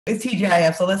It's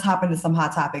TGIF, so let's hop into some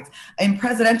hot topics. In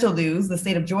presidential news, the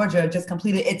state of Georgia just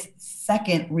completed its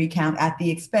second recount at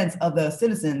the expense of the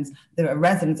citizens, the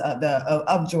residents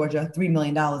of Georgia, $3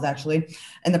 million actually,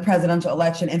 in the presidential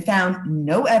election, and found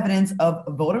no evidence of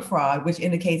voter fraud, which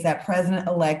indicates that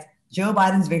President-elect Joe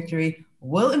Biden's victory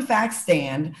will in fact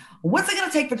stand. What's it going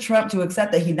to take for Trump to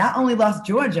accept that he not only lost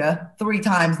Georgia 3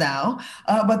 times now,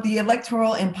 but the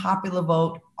electoral and popular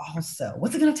vote also?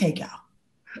 What's it going to take, y'all?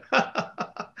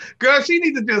 Girl, she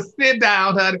needs to just sit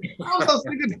down, honey. I'm so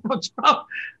sick of Trump.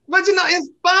 But you know, it's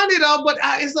funny though, but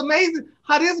it's amazing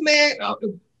how this man,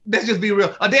 let's just be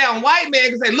real, a damn white man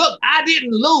can say, look, I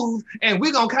didn't lose and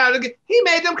we're going to count it again. He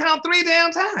made them count 3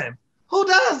 damn times. Who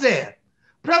does that?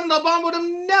 President Obama would have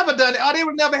never done it, or they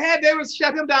would never had, they would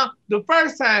shut him down the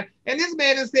first time. And this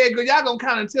man just said, girl, y'all going to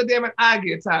count until damn it I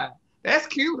get tired. That's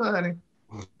cute, honey.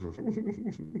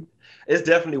 It's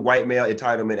definitely white male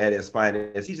entitlement at its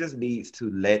finest. He just needs to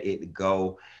let it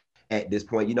go at this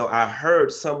point. You know, I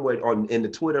heard somewhere in the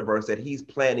Twitterverse that he's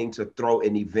planning to throw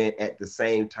an event at the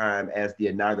same time as the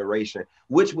inauguration,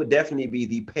 which would definitely be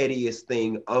the pettiest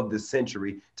thing of the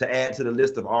century to add to the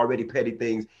list of already petty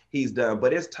things he's done.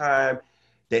 But it's time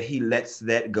that he lets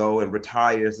that go and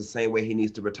retires the same way he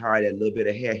needs to retire that little bit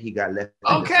of hair he got left.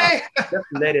 Okay. Just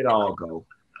let it all go.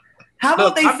 How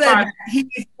about they said he's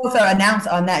supposed to announce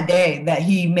on that day that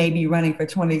he may be running for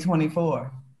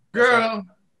 2024? Girl.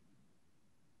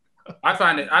 I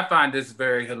find this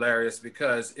very hilarious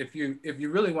because if you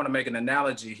really want to make an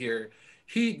analogy here,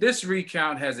 this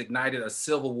recount has ignited a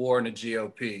civil war in the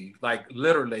GOP. Like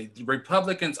literally, the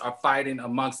Republicans are fighting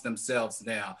amongst themselves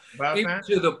now, even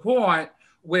to the point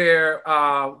where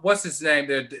what's his name?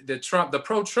 The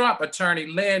pro-Trump attorney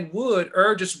Lynn Wood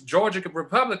urges Georgia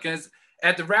Republicans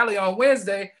at the rally on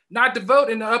Wednesday not to vote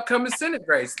in the upcoming Senate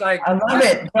race. Like, I love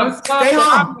it.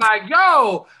 I'm like,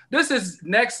 yo, this is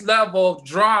next level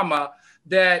drama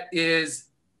that is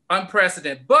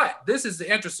unprecedented. But this is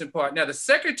the interesting part. Now, the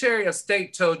Secretary of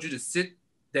State told you to sit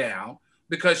down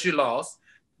because you lost.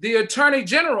 The Attorney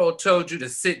General told you to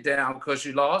sit down because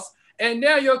you lost. And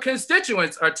now your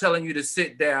constituents are telling you to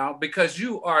sit down because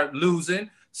you are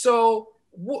losing. So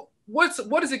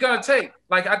what is it going to take?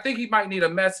 Like, I think he might need a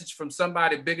message from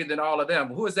somebody bigger than all of them.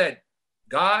 Who is that?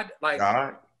 God? Like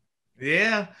God.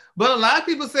 Yeah. But a lot of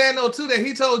people saying though too that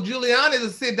he told Giuliani to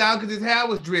sit down because his hair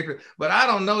was dripping. But I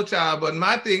don't know, child. But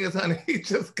my thing is, honey, he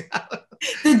just got.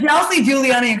 Did y'all see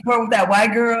Giuliani in court with that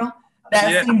white girl?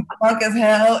 That seemed drunk as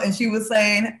hell, and she was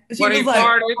saying she was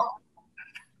like,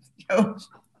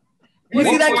 you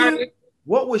see that too?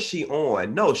 What was she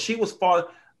on? No, she was falling.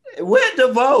 Where'd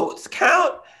the votes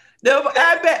count?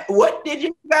 I bet. What did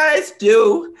you guys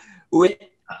do with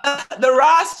the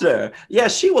roster? Yeah,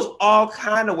 she was all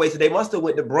kind of wasted. They must have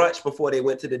went to brunch before they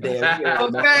went to the damn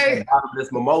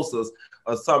this mimosas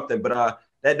or something. But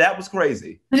that was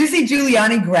crazy. Did you see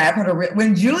Giuliani grab her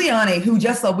when Giuliani, who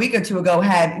just a week or two ago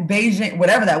had Beijing,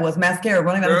 whatever that was, mascara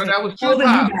running down the street, holding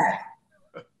you back.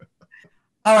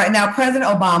 All right, now President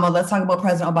Obama, let's talk about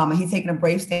President Obama. He's taking a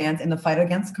brave stance in the fight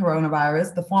against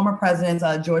coronavirus. The former presidents,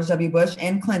 George W. Bush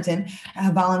and Clinton,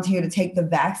 have volunteered to take the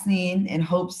vaccine in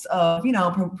hopes of,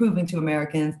 proving to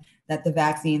Americans that the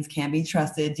vaccines can be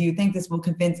trusted. Do you think this will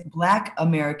convince Black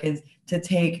Americans to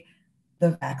take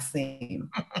the vaccine?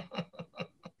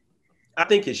 I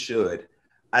think it should.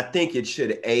 I think it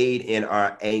should aid in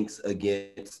our angst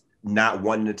against not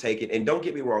wanting to take it. And don't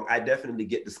get me wrong, I definitely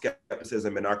get the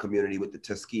skepticism in our community with the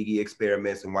Tuskegee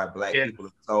experiments and why Black people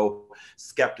are so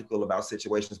skeptical about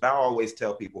situations. But I always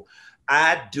tell people,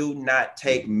 I do not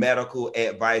take medical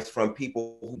advice from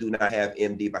people who do not have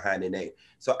MD behind their name.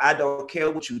 So I don't care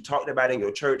what you talked about in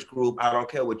your church group. I don't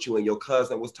care what you and your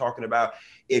cousin was talking about.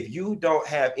 If you don't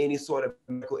have any sort of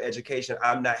medical education,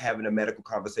 I'm not having a medical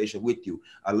conversation with you.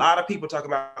 A lot of people talking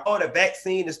about, oh, the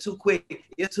vaccine is too quick.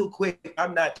 It's too quick.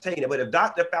 I'm not taking it. But if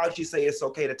Dr. Fauci say it's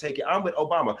okay to take it, I'm with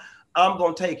Obama. I'm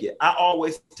going to take it. I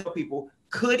always tell people,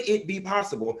 could it be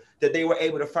possible that they were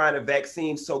able to find a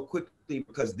vaccine so quickly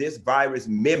because this virus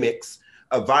mimics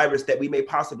a virus that we may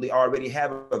possibly already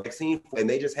have a vaccine for, and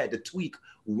they just had to tweak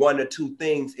 1 or 2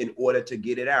 things in order to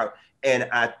get it out. And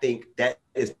I think that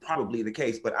is probably the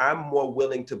case, but I'm more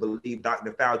willing to believe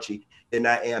Dr. Fauci than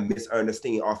I am Miss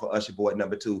Ernestine off of Usher Board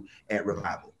 #2 at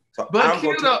Revival. So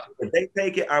if they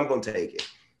take it, I'm going to take it.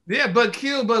 Yeah, but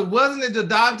wasn't it the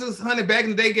doctors, honey, back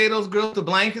in the day gave those girls the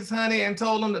blankets, honey, and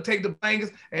told them to take the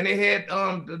blankets, and they had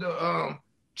the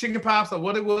chicken pops or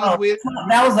what it was with?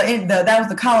 That was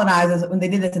the colonizers when they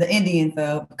did it to the Indians.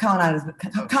 The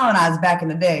colonized back in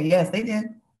the day. Yes, they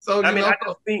did. So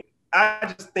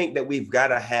I just think that we've got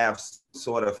to have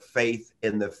sort of faith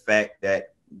in the fact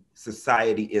that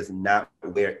society is not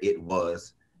where it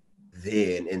was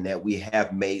then, and that we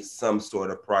have made some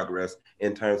sort of progress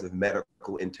in terms of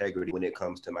medical integrity when it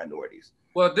comes to minorities.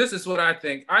 Well, this is what I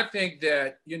think. I think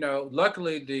that, you know,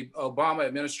 luckily the Obama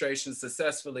administration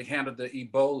successfully handled the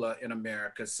Ebola in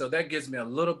America. So that gives me a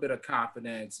little bit of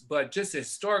confidence. But just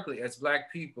historically, as Black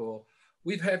people,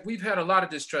 we've had a lot of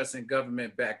distrust in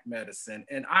government-backed medicine.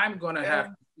 And I'm going to have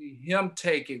to see him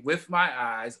take it with my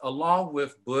eyes, along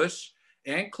with Bush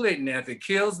and Clinton. And if it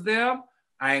kills them,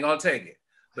 I ain't going to take it.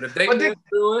 But if they live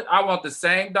through it, I want the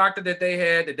same doctor that they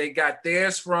had, that they got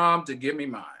theirs from, to give me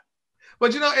mine.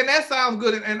 But, you know, and that sounds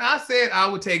good. And I said I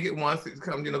would take it once it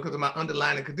comes, you know, because of my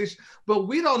underlying condition. But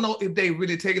we don't know if they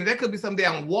really take it. There could be some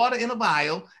damn water in a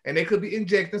vial, and they could be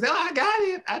injected. Say, oh, I got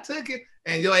it. I took it.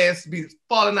 And your ass be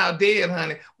falling out dead,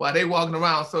 honey, while they walking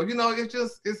around. So, you know, it's a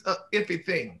iffy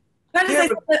thing.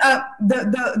 I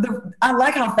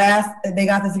like how fast they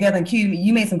got this together. And Q,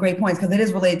 you made some great points because it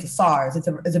is related to SARS. It's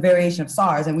a variation of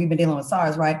SARS, and we've been dealing with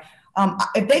SARS, right?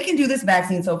 If they can do this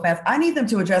vaccine so fast, I need them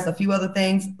to address a few other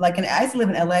things. Like, I used to live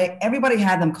in LA. Everybody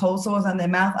had them cold sores on their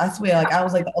mouth. I swear, like I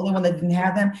was like the only one that didn't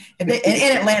have them. If they,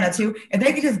 in Atlanta too, if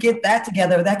they could just get that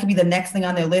together, that could be the next thing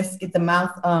on their list. Get the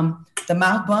mouth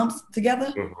bumps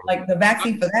together, like the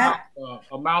vaccine for that.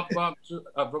 A mouth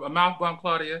bump,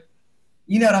 Claudia.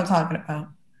 You know what I'm talking about.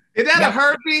 Is that a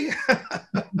herpes?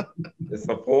 It's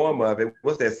a form of it.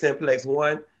 What's that, simplex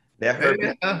 1? That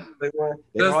herpes one? They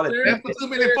call it, that's too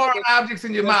many foreign objects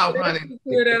in your mouth, honey.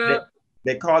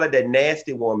 They call it that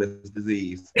nasty woman's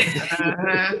disease.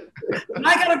 I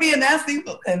gotta be a nasty.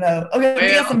 Okay,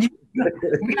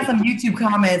 we got some YouTube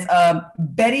comments.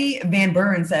 Betty Van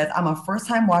Buren says, I'm a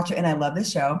first-time watcher and I love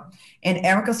this show. And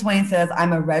Erica Swain says,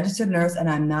 I'm a registered nurse and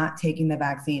I'm not taking the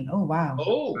vaccine. Oh, wow.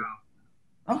 Oh.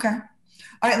 Okay.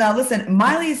 All right, now listen,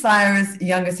 Miley Cyrus'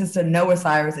 younger sister, Noah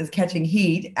Cyrus, is catching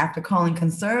heat after calling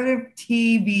conservative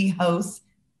TV host,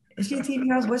 is she a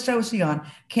TV host? What show is she on?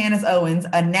 Candace Owens,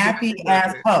 a nappy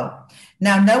ass hoe.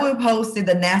 Now, Noah posted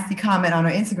the nasty comment on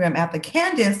her Instagram after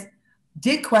Candace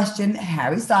did question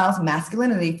Harry Styles'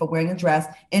 masculinity for wearing a dress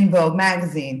in Vogue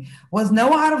magazine. Was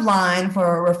Noah out of line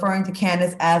for referring to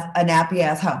Candace as a nappy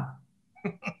ass hoe?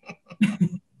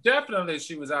 Definitely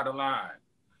she was out of line.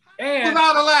 And who's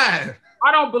out of line?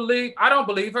 I don't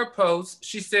believe her post.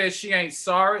 She says she ain't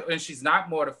sorry and she's not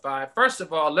mortified. First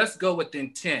of all, let's go with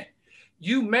intent.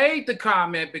 You made the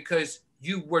comment because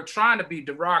you were trying to be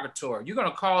derogatory. You're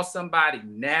gonna call somebody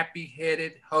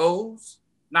nappy-headed hoes?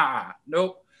 Nah,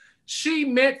 nope. She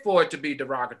meant for it to be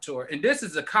derogatory. And this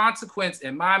is a consequence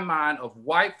in my mind of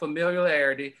white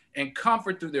familiarity and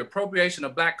comfort through the appropriation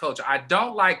of Black culture. I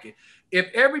don't like it. If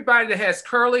everybody that has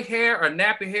curly hair or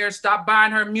nappy hair stop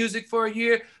buying her music for a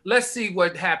year, let's see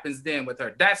what happens then with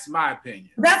her. That's my opinion.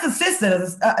 That's a sister.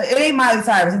 It ain't Miley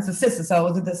Cyrus. It's a sister. So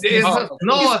is it the sister? It's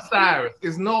Noah Cyrus.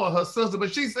 It's Noah, her sister,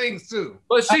 but she sings too.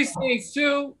 But she sings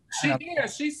too.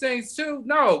 She sings too.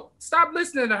 No, stop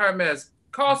listening to her mess.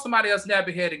 Call somebody else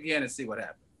nappy head again and see what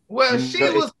happens. Well,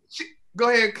 go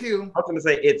ahead, Q. I was going to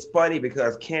say, it's funny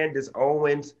because Candace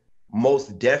Owens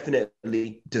most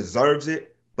definitely deserves it.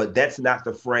 But that's not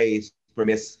the phrase for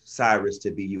Miss Cyrus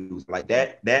to be used. Like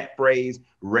that phrase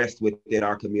rests within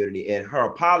our community. And her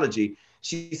apology,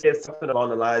 she said something along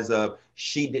the lines of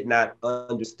she did not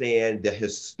understand the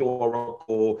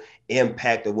historical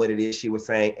impact of what it is she was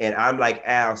saying. And I'm like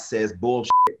Al says,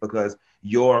 bullshit, because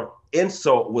your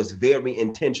insult was very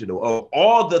intentional. Of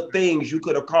all the things you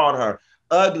could have called her,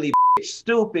 ugly bitch,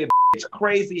 stupid bitch,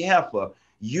 crazy heifer,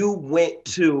 you went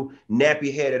to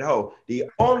nappy-headed hoe. The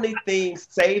only thing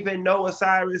saving Noah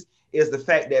Cyrus is the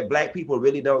fact that Black people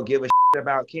really don't give a shit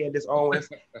about Candace Owens,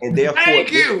 and therefore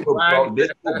this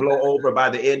will blow over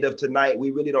by the end of tonight. We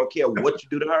really don't care what you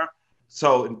do to her.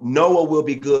 So Noah will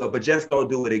be good, but just don't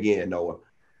do it again, Noah.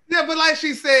 Yeah, but like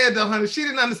she said, though, honey, she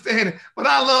didn't understand it. But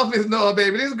I love Miss Noah,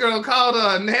 baby. This girl called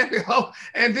her a nappy hoe,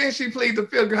 and then she pleaded the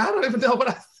fifth. Girl, I don't even know what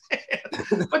I said.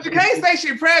 But you can't say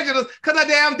she prejudiced because her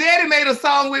damn daddy made a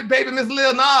song with baby Miss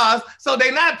Lil Nas, so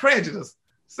they not prejudiced.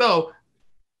 So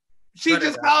she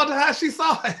just called her how she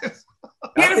saw it.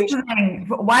 Here's the thing.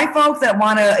 White folks that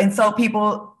want to insult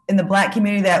people in the Black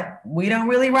community that we don't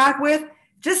really rock with,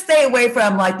 just stay away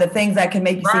from like the things that can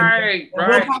make you seem.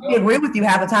 We'll probably agree with you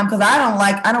half the time because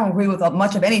I don't agree with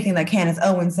much of anything that Candace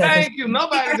Owens says. Thank you.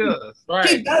 Nobody does.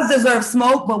 She does deserve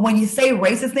smoke, but when you say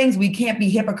racist things, we can't be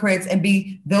hypocrites and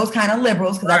be those kind of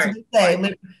liberals because that's what you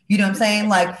say. You know what I'm saying?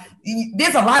 Like,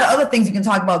 there's a lot of other things you can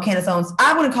talk about Candace Owens.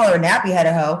 I wouldn't call her a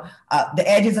nappy-headed hoe. The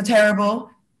edges are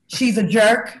terrible. She's a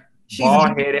jerk.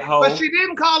 Bald-headed hoe. But she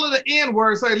didn't call her the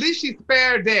N-word, so at least she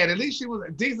spared that. At least she was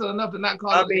decent enough to not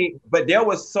call her. I mean, but there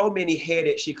was so many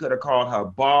headed she could have called her: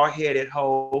 bald-headed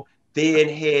hoe,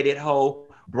 thin-headed hoe,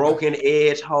 broken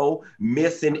edge hoe,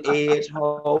 missing edge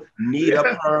hoe, need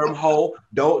a perm hoe,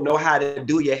 don't know how to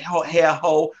do your hair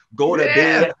hoe, go to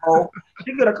bed hoe.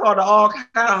 She could have called her all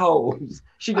kind of hoes.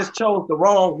 She just chose the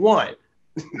wrong one.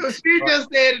 She just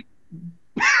said,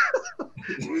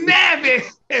 Nappy.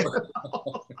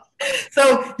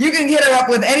 So you can hit her up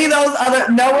with any of those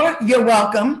other. Noah, you're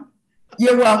welcome.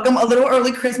 You're welcome. A little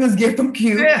early Christmas gift from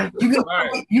Q. Yeah.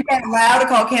 You got allowed to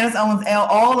call Candace Owens L,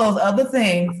 all those other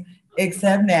things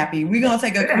except Nappy. We're going to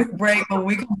take a quick break, but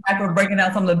we come back, we're breaking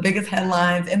down some of the biggest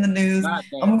headlines in the news.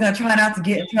 And we're going to try not to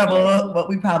get in trouble, but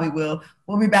we probably will.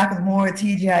 We'll be back with more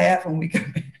TGIF when we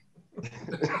come back.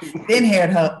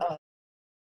 Thin-haired